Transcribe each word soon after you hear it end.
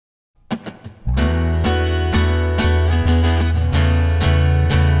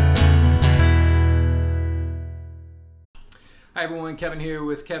Hi everyone, Kevin here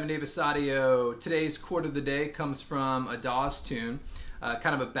with Kevin Davis Audio. Today's chord of the day comes from a Dawes tune,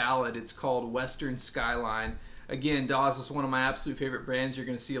 kind of a ballad. It's called Western Skyline. Again, Dawes is one of my absolute favorite brands. You're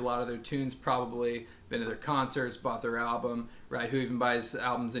going to see a lot of their tunes probably, been to their concerts, bought their album, right? Who even buys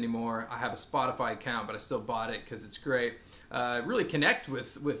albums anymore? I have a Spotify account, but I still bought it because it's great. Really connect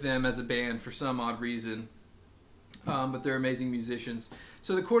with them as a band for some odd reason, but they're amazing musicians.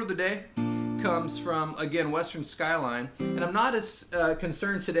 So the chord of the day comes from, again, Western Skyline, and I'm not as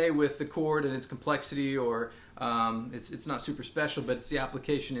concerned today with the chord and its complexity, or it's not super special, but it's the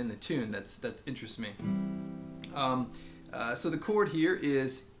application in the tune that interests me. So the chord here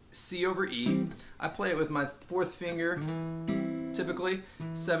is C over E. I play it with my 4th finger, typically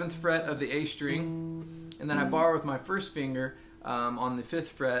 7th fret of the A string, and then I bar with my 1st finger on the 5th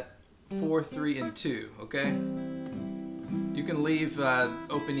fret, 4, 3, and 2. Okay. You can leave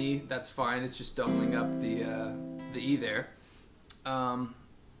open E, that's fine. It's just doubling up the E there. Let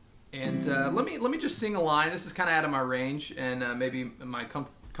me just sing a line. This is kind of out of my range and maybe my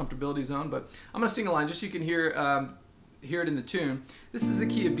comfortability zone, but I'm going to sing a line just so you can hear it in the tune. This is the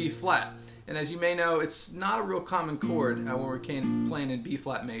key of B flat, and as you may know, it's not a real common chord when we're playing in B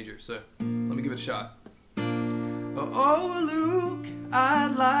flat major. So let me give it a shot. Oh, Luke,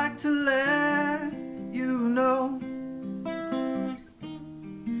 I'd like to let you know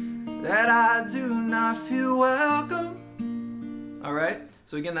that I do not feel welcome. All right,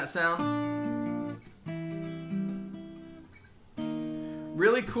 so again, that sound.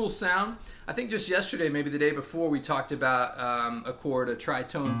 Really cool sound. I think just yesterday, maybe the day before, we talked about a chord, a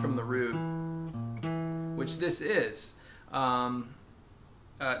tritone from the root, which this is. Not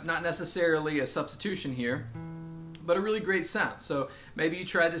necessarily a substitution here, but a really great sound. So maybe you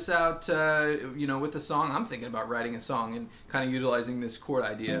try this out, with a song. I'm thinking about writing a song and kind of utilizing this chord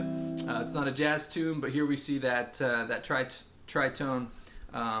idea. It's not a jazz tune, but here we see that tritone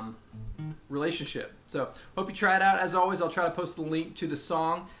relationship. So hope you try it out. As always, I'll try to post the link to the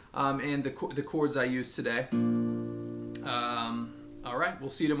song and the chords I used today. All right,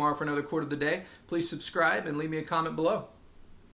 we'll see you tomorrow for another chord of the day. Please subscribe and leave me a comment below.